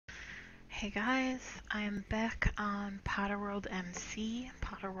Hey guys, I am back on PotterworldMC,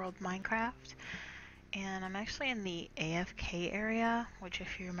 Potterworld Minecraft, and I'm actually in the AFK area, which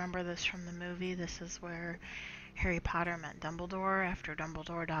if you remember this from the movie, this is where Harry Potter met Dumbledore after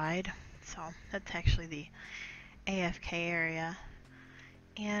Dumbledore died. So that's actually the AFK area,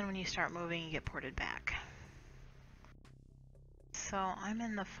 and when you start moving, you get ported back. So I'm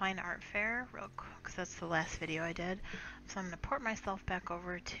in the Fine Art Fair real quick, because that's the last video I did. So I'm going to port myself back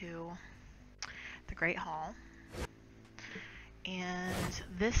over to the Great Hall. And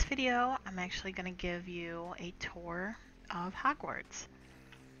this video, I'm actually going to give you a tour of Hogwarts,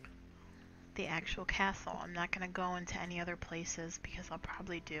 the actual castle. I'm not going to go into any other places because I'll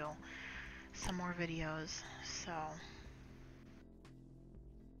probably do some more videos. So,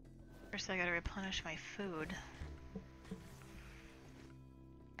 first I got to replenish my food.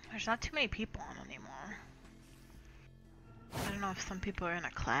 There's not too many people on anymore. I don't know if some people are in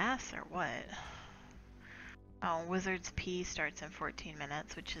a class or what. Oh, Wizard's P starts in 14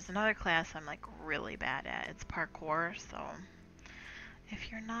 minutes, which is another class I'm like really bad at. It's parkour, so if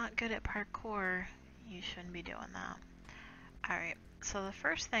you're not good at parkour, you shouldn't be doing that. Alright, so the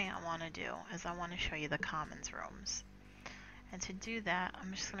first thing I want to do is I want to show you the commons rooms. And to do that,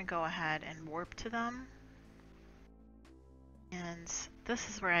 I'm just going to go ahead and warp to them. And this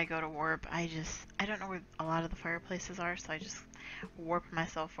is where I go to warp. I don't know where a lot of the fireplaces are, so I just warp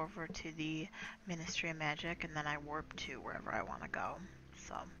myself over to the Ministry of Magic, and then I warp to wherever I want to go.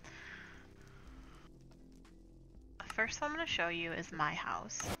 So, the first one I'm going to show you is my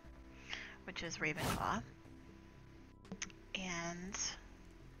house, which is Ravenclaw. And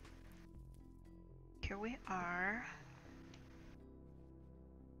here we are.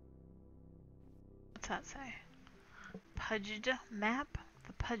 What's that say? Pudged map?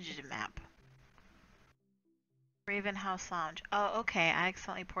 The Pudged map. Raven House Lounge. Oh, okay. I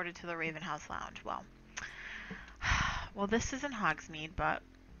accidentally ported to the Raven House Lounge. Well, this is in Hogsmeade, but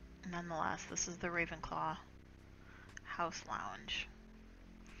nonetheless, this is the Ravenclaw House Lounge.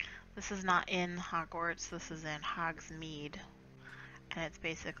 This is not in Hogwarts. This is in Hogsmeade, and it's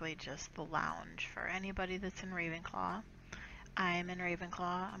basically just the lounge for anybody that's in Ravenclaw. I'm in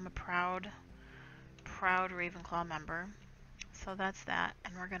Ravenclaw. I'm a proud Ravenclaw member. So that's that,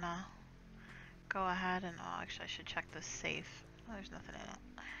 and we're gonna go ahead and, oh, actually I should check this safe. Oh, there's nothing in it.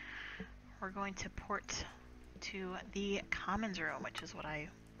 We're going to port to the commons room, which is what I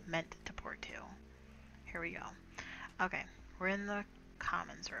meant to port to. Here we go. Okay, we're in the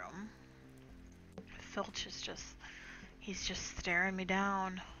commons room. Filch is he's just staring me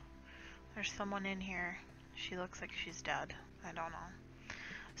down. There's someone in here. She looks like she's dead. I don't know.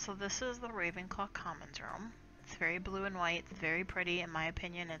 So this is the Ravenclaw commons room. It's very blue and white. It's very pretty. In my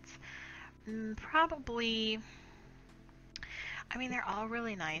opinion, it's probably... I mean, they're all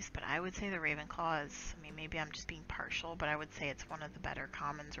really nice, but I would say the Ravenclaw is... I mean, maybe I'm just being partial, but I would say it's one of the better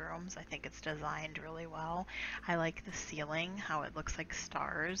commons rooms. I think it's designed really well. I like the ceiling, how it looks like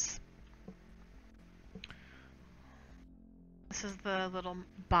stars. This is the little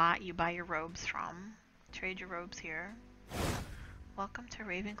bot you buy your robes from. Trade your robes here. Welcome to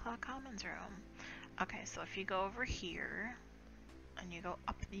Ravenclaw Commons Room. Okay, so if you go over here, and you go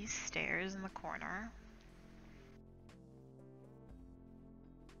up these stairs in the corner,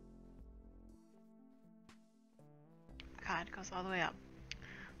 God, it goes all the way up.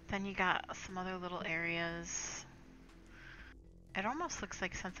 Then you got some other little areas. It almost looks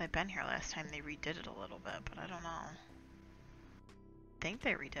like since I've been here last time they redid it a little bit, but I don't know. I think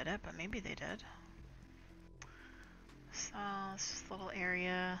they redid it, but maybe they did. So, it's just a little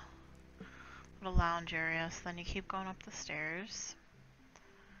area, little lounge area. So then you keep going up the stairs.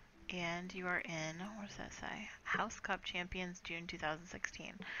 And you are in, what does that say? House Cup Champions, June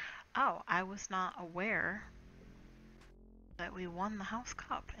 2016. Oh, I was not aware that we won the House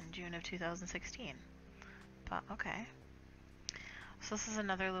Cup in June of 2016. But, okay. So this is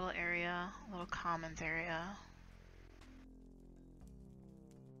another little area, a little commons area.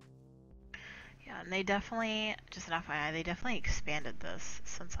 Yeah, and they definitely, just an FYI, they definitely expanded this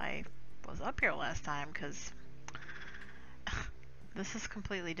since I was up here last time, because this is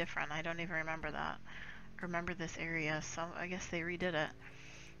completely different. I don't even remember that. Remember this area, so I guess they redid it.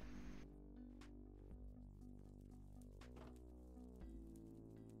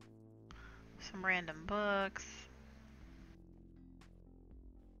 Some random books.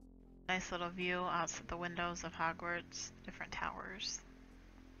 Nice little view outside the windows of Hogwarts, different towers.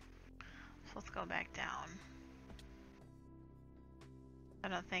 So let's go back down. I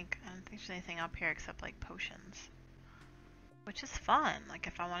don't think there's anything up here except like potions. Which is fun. Like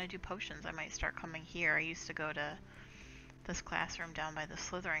if I want to do potions, I might start coming here. I used to go to this classroom down by the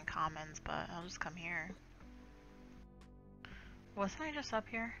Slytherin Commons, but I'll just come here. Wasn't I just up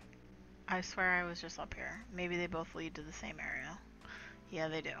here? I swear I was just up here. Maybe they both lead to the same area. Yeah,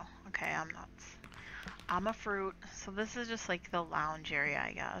 they do. Okay, I'm nuts. I'm a fruit. So this is just like the lounge area,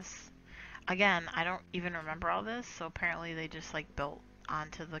 I guess. Again, I don't even remember all this, so apparently they just like built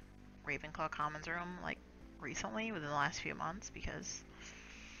onto the Ravenclaw Commons room like recently, within the last few months, because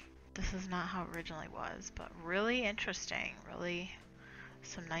this is not how it originally was. But really interesting. Really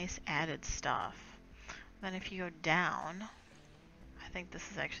some nice added stuff. Then if you go down, I think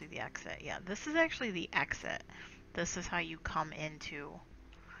this is actually the exit. Yeah, this is actually the exit. This is how you come into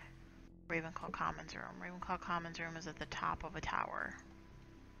Ravenclaw Commons room. Ravenclaw Commons room is at the top of a tower,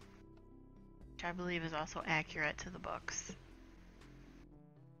 which I believe is also accurate to the books.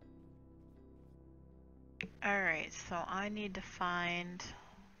 Alright, so I need to find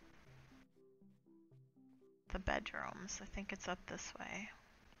the bedrooms. I think it's up this way.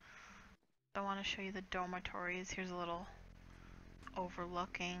 I want to show you the dormitories. Here's a little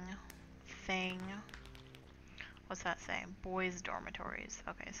overlooking thing. What's that say? Boys' dormitories.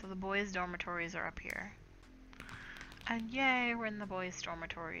 Okay, so the boys' dormitories are up here. And yay, we're in the boys'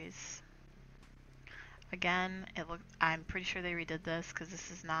 dormitories. Again, I'm pretty sure they redid this because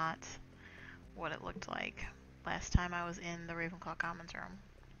this is not what it looked like last time I was in the Ravenclaw Commons room.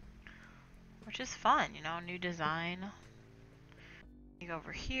 Which is fun, you know, new design. You go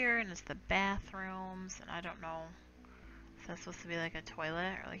over here and it's the bathrooms, and I don't know if that's supposed to be like a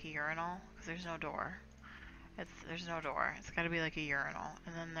toilet or like a urinal, because there's no door. There's no door. It's got to be like a urinal.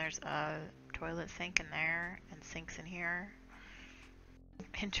 And then there's a toilet sink in there and sinks in here.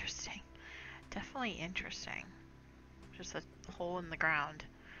 Interesting. Definitely interesting. Just a hole in the ground.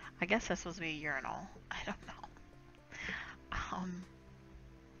 I guess that's supposed to be a urinal. I don't know.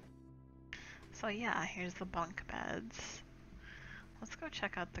 So yeah, here's the bunk beds. Let's go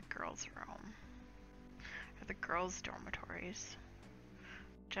check out the girls' room. Or the girls' dormitories.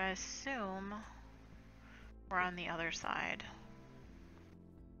 Which I assume we're on the other side.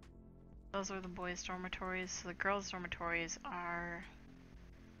 Those are the boys' dormitories. So the girls' dormitories are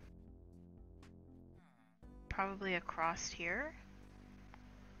probably across here.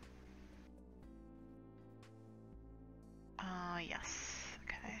 Yes.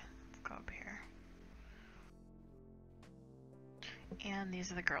 Okay, let's go up here. And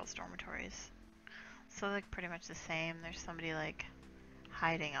these are the girls' dormitories. So like pretty much the same. There's somebody like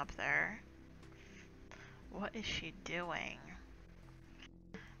hiding up there. What is she doing?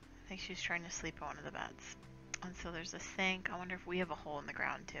 I think she's trying to sleep in one of the beds. And so there's a sink. I wonder if we have a hole in the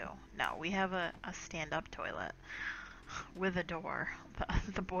ground too. No, we have a stand-up toilet with a door.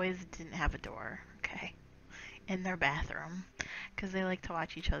 The boys didn't have a door, okay, in their bathroom, because they like to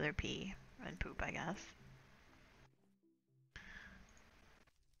watch each other pee and poop, I guess.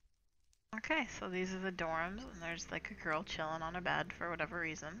 Okay, so these are the dorms, and there's like a girl chilling on a bed for whatever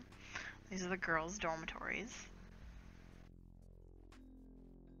reason. These are the girls' dormitories.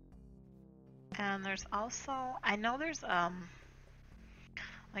 And there's also, I know there's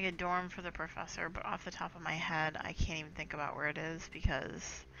like a dorm for the professor, but off the top of my head, I can't even think about where it is,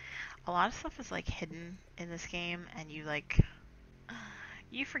 because a lot of stuff is like hidden in this game, and you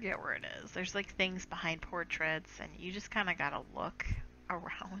forget where it is. There's like things behind portraits, and you just kind of gotta look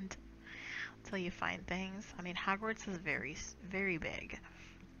around until you find things. I mean, Hogwarts is very, very big.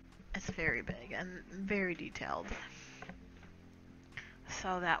 It's very big and very detailed.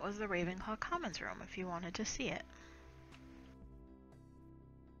 So that was the Ravenclaw Commons room, if you wanted to see it.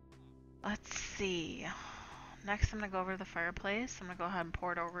 Let's see. Next, I'm going to go over to the fireplace. I'm going to go ahead and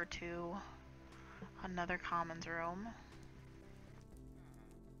port over to another Commons room.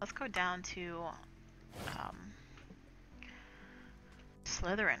 Let's go down to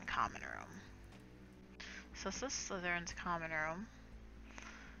Slytherin Common Room. So this is Slytherin's Common Room.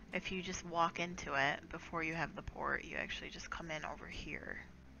 If you just walk into it before you have the port, you actually just come in over here.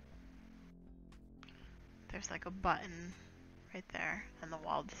 There's like a button right there, and the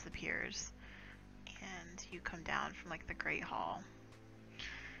wall disappears. And you come down from like the Great Hall.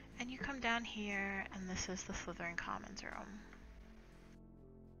 And you come down here, and this is the Slytherin Commons Room.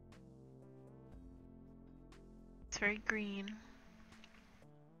 It's very green.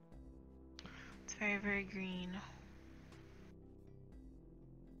 It's very, very green.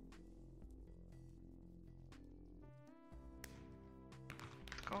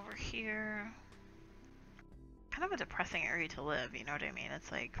 Let's go over here. Kind of a depressing area to live, you know what I mean?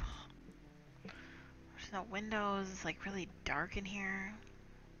 It's like, there's no windows, it's like really dark in here.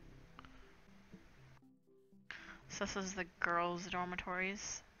 So this is the girls'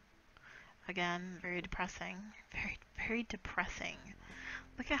 dormitories. Again, very depressing. Very, very depressing.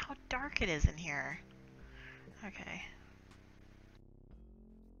 Look at how dark it is in here. Okay.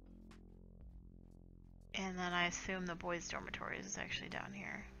 And then I assume the boys' dormitories is actually down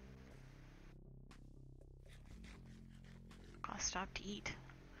here. Gotta stop to eat.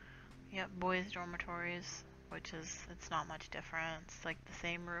 Yep, boys' dormitories, which is, it's not much different. It's like the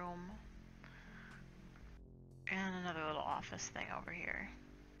same room. And another little office thing over here.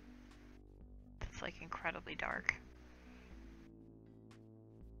 It's like incredibly dark.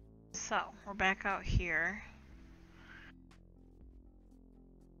 So, we're back out here.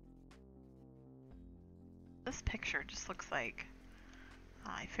 This picture just looks like,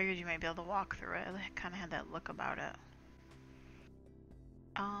 I figured you might be able to walk through it. It kind of had that look about it.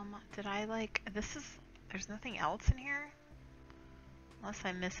 Did I like, there's nothing else in here? Unless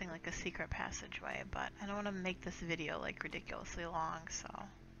I'm missing like a secret passageway, but I don't want to make this video like ridiculously long, so.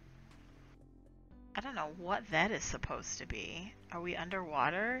 I don't know what that is supposed to be. Are we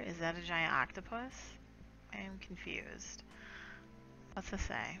underwater? Is that a giant octopus? I am confused. What's this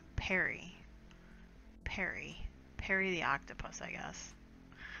say? Perry. Perry. Perry the octopus, I guess.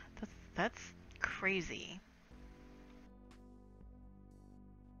 That's crazy.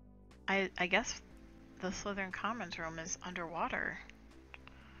 I guess the Slytherin Commons room is underwater.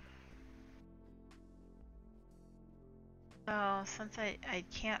 So, since I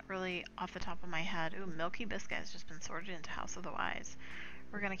can't really, off the top of my head, ooh, Milky Biscuit has just been sorted into House of the Wise.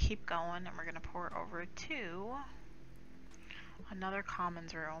 We're gonna keep going, and we're gonna pour over to another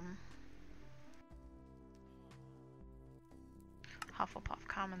Commons room. Hufflepuff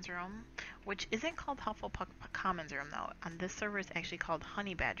Commons room, which isn't called Hufflepuff Commons room though. On this server, it's actually called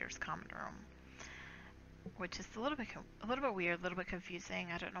Honey Badger's Common room, which is a little bit weird, a little bit confusing.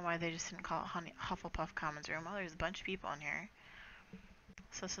 I don't know why they just didn't call it Hufflepuff Commons room. Oh, there's a bunch of people in here.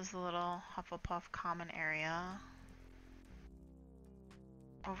 So this is the little Hufflepuff common area.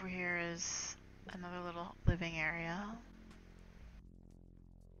 Over here is another little living area.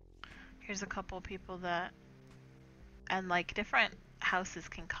 Here's a couple people that, and like different houses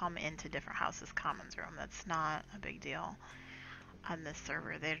can come into different houses' commons room. That's not a big deal on this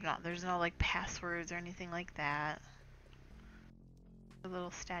server. There's no like passwords or anything like that. A little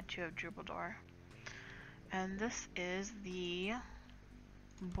statue of Droobledore. And this is the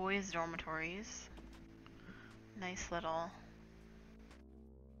boys' dormitories. Nice little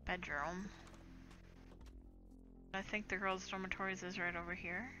bedroom. I think the girls' dormitories is right over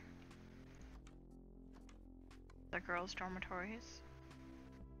here. The girls' dormitories.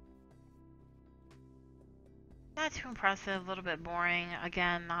 Not too impressive, a little bit boring.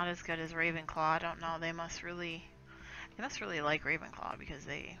 Again, not as good as Ravenclaw. I don't know. They must really like Ravenclaw because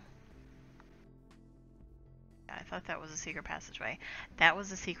they. Yeah, I thought that was a secret passageway. That was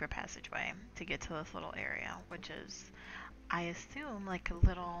a secret passageway to get to this little area, which is, I assume, like a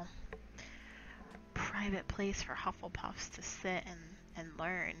little private place for Hufflepuffs to sit and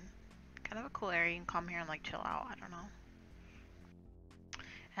learn. Kind of a cool area. You can come here and like chill out. I don't know.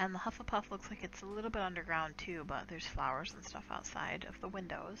 And the Hufflepuff looks like it's a little bit underground too, but there's flowers and stuff outside of the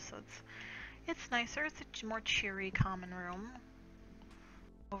windows, so it's nicer. It's a more cheery common room.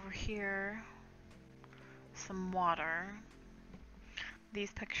 Over here, some water.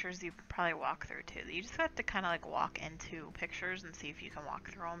 These pictures you probably walk through too. You just have to kind of like walk into pictures and see if you can walk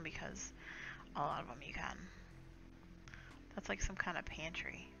through them, because a lot of them you can. That's like some kind of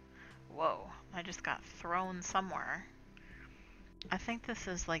pantry. Whoa, I just got thrown somewhere. I think this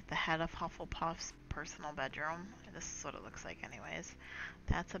is like the head of Hufflepuff's personal bedroom. This is what it looks like anyways.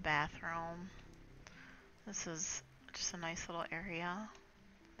 That's a bathroom. This is just a nice little area.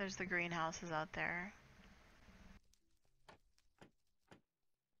 There's the greenhouses out there.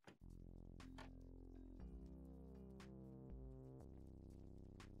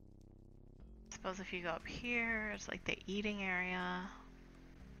 I suppose if you go up here, it's like the eating area.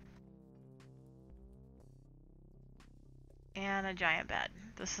 And a giant bed.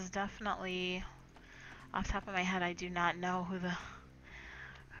 This is definitely, off the top of my head, I do not know who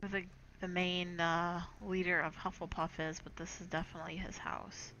the main leader of Hufflepuff is, but this is definitely his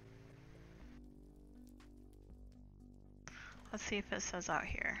house. Let's see if it says out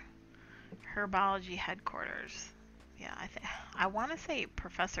here. Herbology headquarters. Yeah, I want to say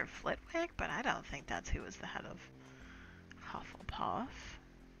Professor Flitwick, but I don't think that's who is the head of Hufflepuff.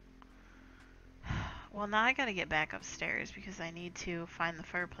 Well, now I gotta get back upstairs because I need to find the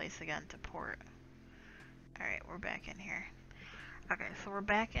fireplace again to port. Alright, we're back in here. Okay, so we're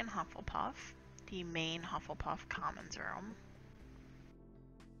back in Hufflepuff, the main Hufflepuff Commons room.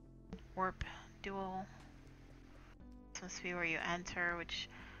 Warp duel. This must be where you enter, which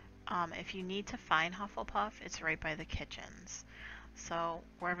If you need to find Hufflepuff, it's right by the kitchens. So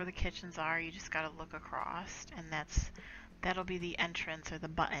wherever the kitchens are, you just gotta look across, and that'll be the entrance or the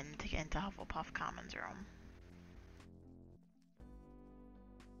button to get into Hufflepuff Commons room.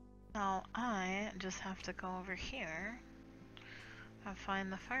 Now I just have to go over here and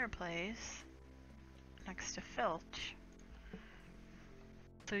find the fireplace next to Filch,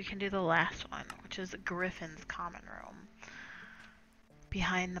 so we can do the last one, which is Griffin's common room,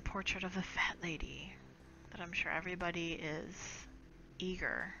 behind the portrait of the fat lady that I'm sure everybody is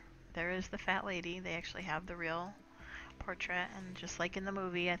eager. There is the fat lady. They actually have the real portrait, and just like in the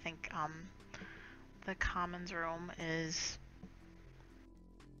movie, I think the commons room is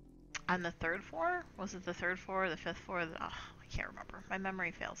on the 3rd floor? Was it the 3rd floor or the 5th floor? I can't remember. My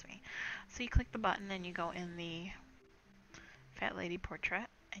memory fails me. So you click the button and you go in the fat lady portrait,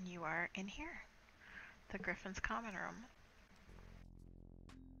 and you are in here. The Griffin's common room.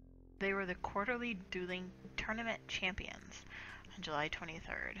 They were the quarterly dueling tournament champions on July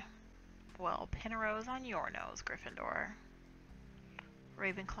 23rd. Well, pin a rose on your nose, Gryffindor.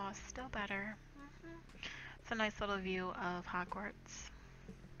 Ravenclaw's still better. It's a nice little view of Hogwarts.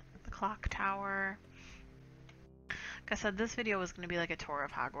 The clock tower. Like I said, this video was going to be like a tour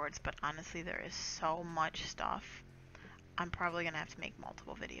of Hogwarts, but honestly there is so much stuff. I'm probably going to have to make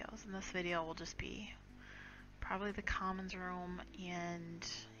multiple videos, and this video will just be probably the commons room and,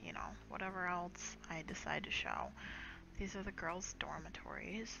 you know, whatever else I decide to show. These are the girls'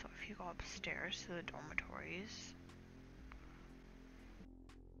 dormitories, so if you go upstairs to the dormitories,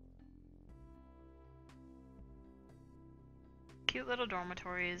 cute little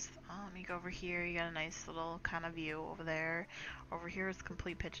dormitories. Let me go over here. You got a nice little kind of view over there. Over here is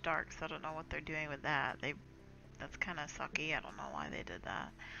complete pitch dark, so I don't know what they're doing with that. That's kind of sucky. I don't know why they did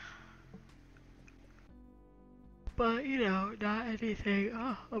that. But, you know, not anything.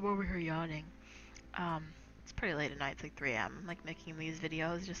 Oh, I'm over here yawning. It's pretty late at night. It's like 3 a.m. I'm like making these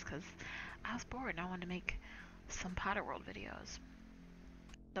videos just because I was bored and I wanted to make some Potterworld videos.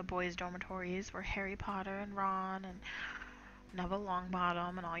 The boys' dormitories where Harry Potter and Ron and Neville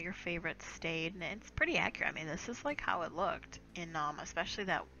Longbottom and all your favorites stayed, and it's pretty accurate. I mean, this is like how it looked in, especially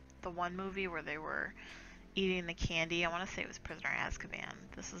the one movie where they were eating the candy. I want to say it was Prisoner of Azkaban.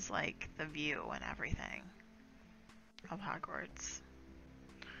 This is like the view and everything of Hogwarts.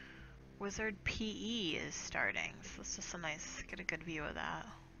 Wizard PE is starting, so it's just a nice, get a good view of that.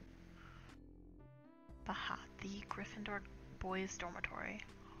 The Gryffindor boys' dormitory.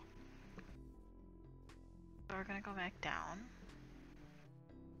 So we're gonna go back down.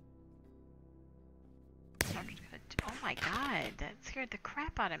 I'm just gonna oh my god, that scared the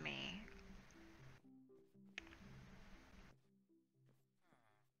crap out of me.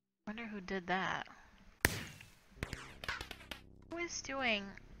 Wonder who did that. Who is doing,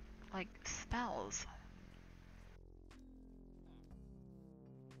 like, spells?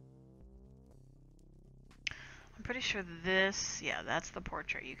 I'm pretty sure this, yeah, that's the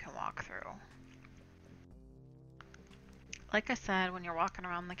portrait you can walk through. Like I said, when you're walking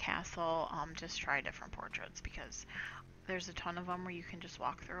around the castle, just try different portraits because there's a ton of them where you can just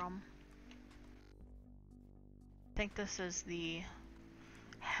walk through them. I think this is the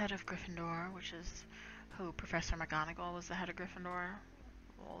head of Gryffindor, which is who Professor McGonagall was the head of Gryffindor.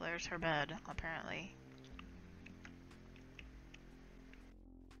 Well, there's her bed, apparently.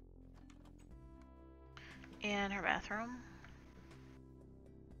 And her bathroom.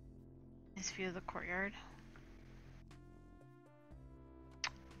 Nice view of the courtyard.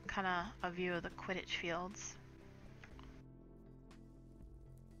 Kind of a view of the Quidditch fields.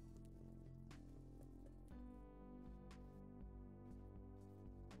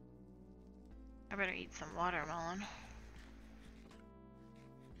 I better eat some watermelon.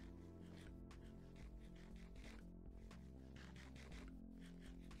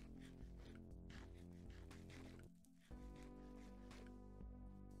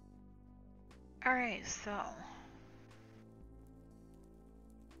 Alright, so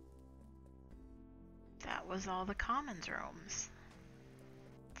that was all the commons rooms.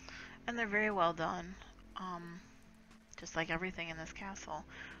 And they're very well done. Just like everything in this castle.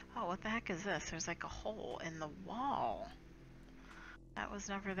 Oh, what the heck is this? There's like a hole in the wall. That was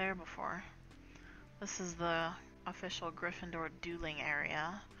never there before. This is the official Gryffindor dueling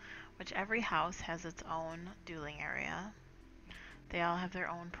area, which every house has its own dueling area. They all have their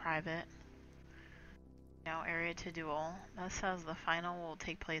own private, you know, area to duel. That says the final will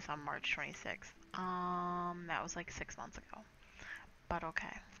take place on March 26th. That was like 6 months ago. But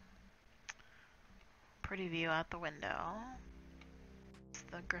okay. Pretty view out the window. It's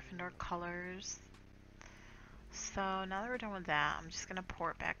the Gryffindor colors. So now that we're done with that, I'm just gonna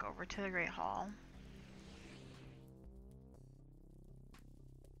port back over to the Great Hall.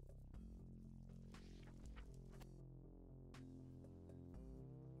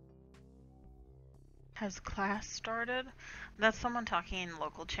 Has class started? That's someone talking in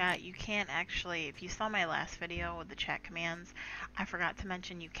local chat. You can't actually, if you saw my last video with the chat commands, I forgot to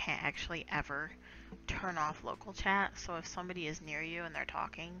mention you can't actually ever turn off local chat. So if somebody is near you and they're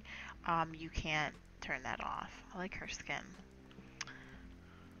talking, you can't turn that off. I like her skin.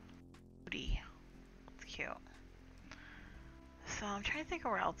 Booty. It's cute. So I'm trying to think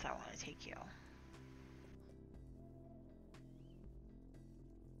of where else I want to take you.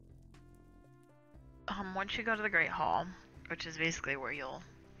 Once you go to the Great Hall, which is basically where you'll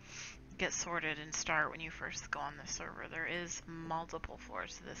get sorted and start when you first go on the server, there is multiple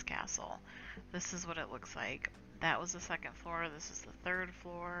floors to this castle. This is what it looks like. That was the second floor, this is the third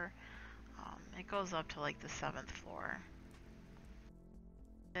floor. It goes up to like the 7th floor.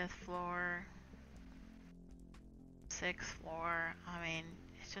 5th floor. 6th floor. I mean,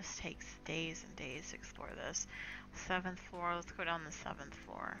 it just takes days and days to explore this. 7th floor, let's go down the 7th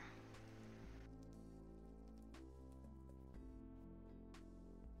floor.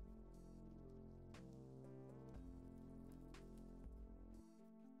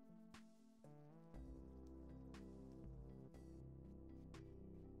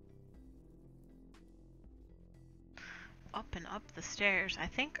 Up and up the stairs. I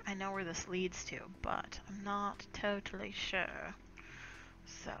think I know where this leads to, but I'm not totally sure.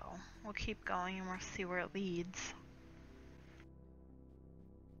 So, we'll keep going and we'll see where it leads.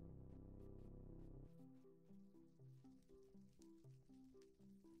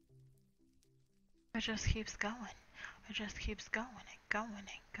 It just keeps going. It just keeps going and going and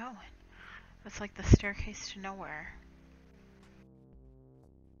going. It's like the staircase to nowhere.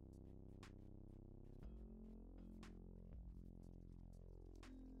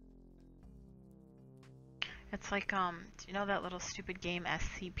 It's like, do you know that little stupid game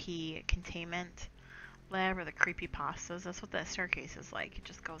SCP Containment Lab or the creepypastas? That's what that staircase is like. It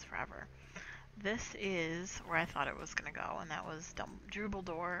just goes forever. This is where I thought it was gonna go, and that was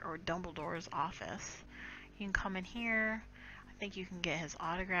Droobledore or Dumbledore's office. You can come in here. I think you can get his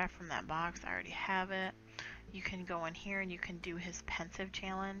autograph from that box. I already have it. You can go in here and you can do his pensive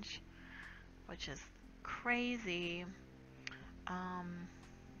challenge, which is crazy.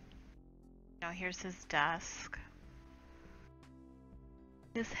 Now here's his desk.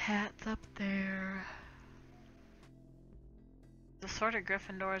 His hat's up there. The Sword of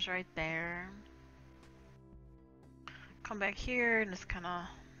Gryffindor's right there. Come back here and it's kind of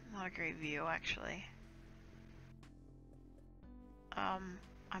not a great view actually.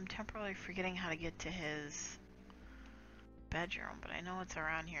 I'm temporarily forgetting how to get to his bedroom, but I know it's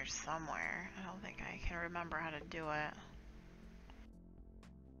around here somewhere. I don't think I can remember how to do it.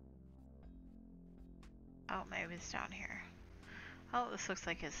 Oh, maybe it's down here. Oh, this looks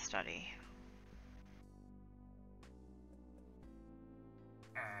like his study.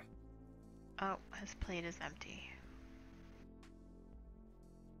 Oh, his plate is empty.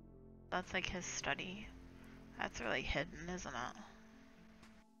 That's like his study. That's really hidden, isn't it?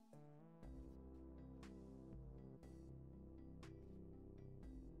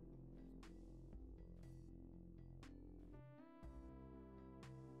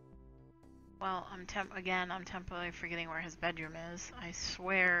 Well, I'm temporarily forgetting where his bedroom is. I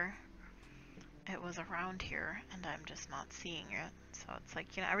swear it was around here, and I'm just not seeing it. So it's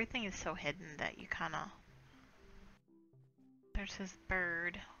like, you know, everything is so hidden that you kind of... There's his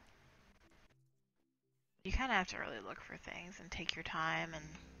bird. You kind of have to really look for things and take your time and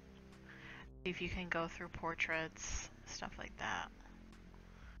see if you can go through portraits, stuff like that.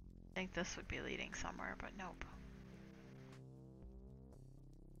 I think this would be leading somewhere, but nope.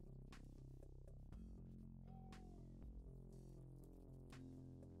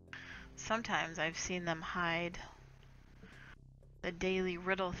 Sometimes I've seen them hide the daily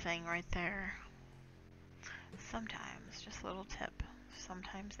riddle thing right there. Sometimes, just a little tip.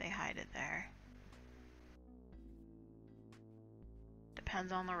 Sometimes they hide it there.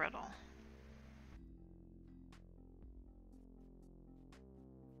 Depends on the riddle.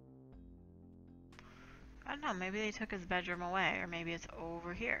 I don't know, maybe they took his bedroom away, or maybe it's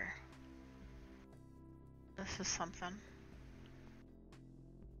over here. This is something.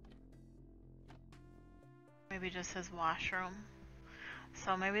 Maybe just his washroom.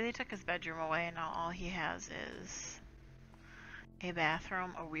 So maybe they took his bedroom away and now all he has is a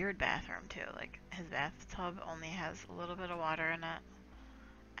bathroom, a weird bathroom too. Like his bathtub only has a little bit of water in it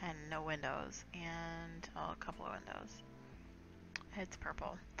and no windows and a couple of windows. It's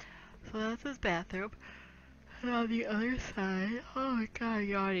purple. So that's his bathroom. And on the other side, oh my god,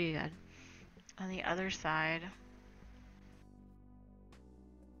 yawning again. On the other side,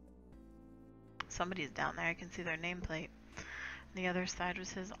 somebody's down there. I can see their nameplate. The other side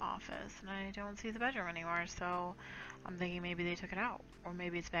was his office, and I don't see the bedroom anymore, so I'm thinking maybe they took it out. Or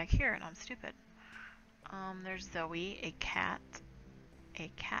maybe it's back here and I'm stupid. There's Zoe, a cat.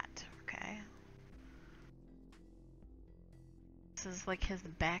 A cat, okay. This is like his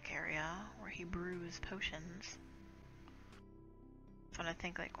back area where he brews potions. So I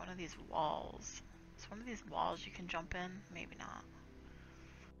think like one of these walls. Is one of these walls you can jump in? Maybe not.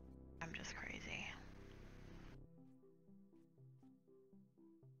 I'm just crazy.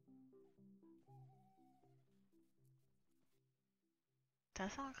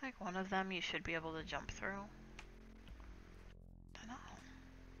 Doesn't look like one of them you should be able to jump through. Don't know.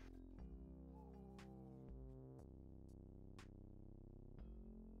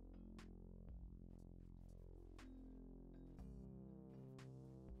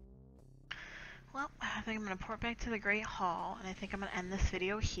 Well, I think I'm going to port back to the Great Hall, and I think I'm going to end this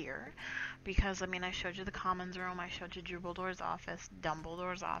video here, because, I mean, I showed you the Commons Room, I showed you Droobledore's office,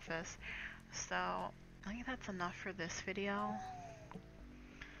 Dumbledore's office, so I think that's enough for this video.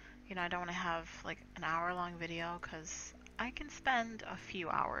 You know, I don't want to have, like, an hour-long video, because I can spend a few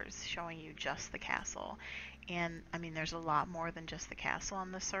hours showing you just the castle, and, I mean, there's a lot more than just the castle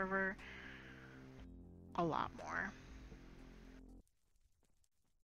on the server. A lot more.